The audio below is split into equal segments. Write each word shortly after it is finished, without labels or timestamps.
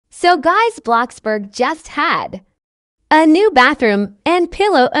So guys, Bloxburg just had a new bathroom and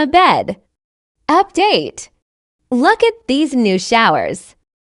pillow a bed. Update. Look at these new showers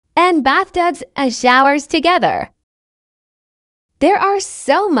and bathtubs as showers together. There are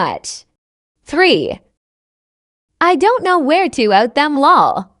so much. 3. I don't know where to out them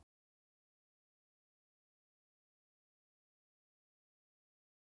lol.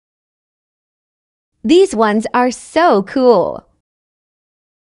 These ones are so cool.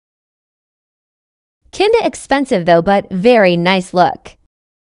 Kinda expensive though, but very nice look.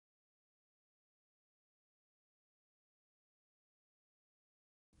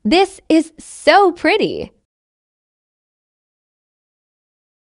 This is so pretty.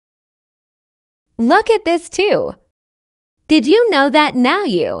 Look at this too. Did you know that now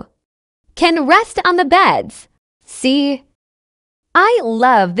you can rest on the beds? See? I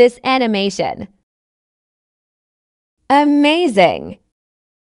love this animation. Amazing!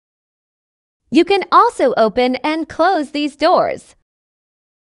 You can also open and close these doors.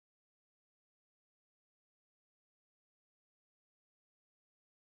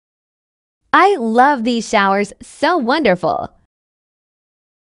 I love these showers, so wonderful.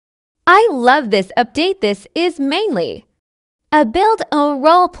 I love this update. This is mainly a build a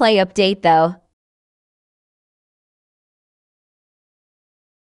role play update though.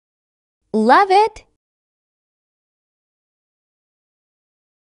 Love it!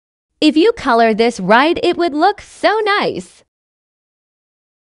 If you color this right, it would look so nice.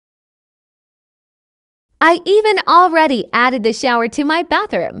 I even already added the shower to my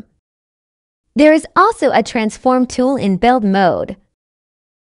bathroom. There is also a transform tool in build mode.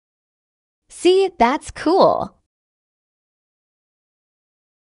 See, that's cool.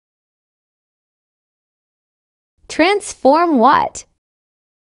 Transform what?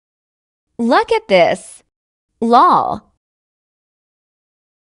 Look at this. Lol.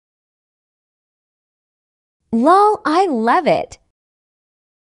 Lol, I love it.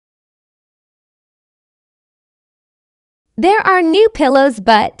 There are new pillows,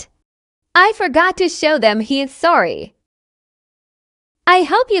 but I forgot to show them. He is sorry. I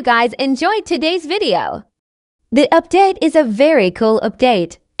hope you guys enjoyed today's video. The update is a very cool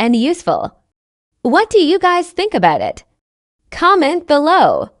update and useful. What do you guys think about it? Comment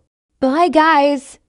below. Bye guys.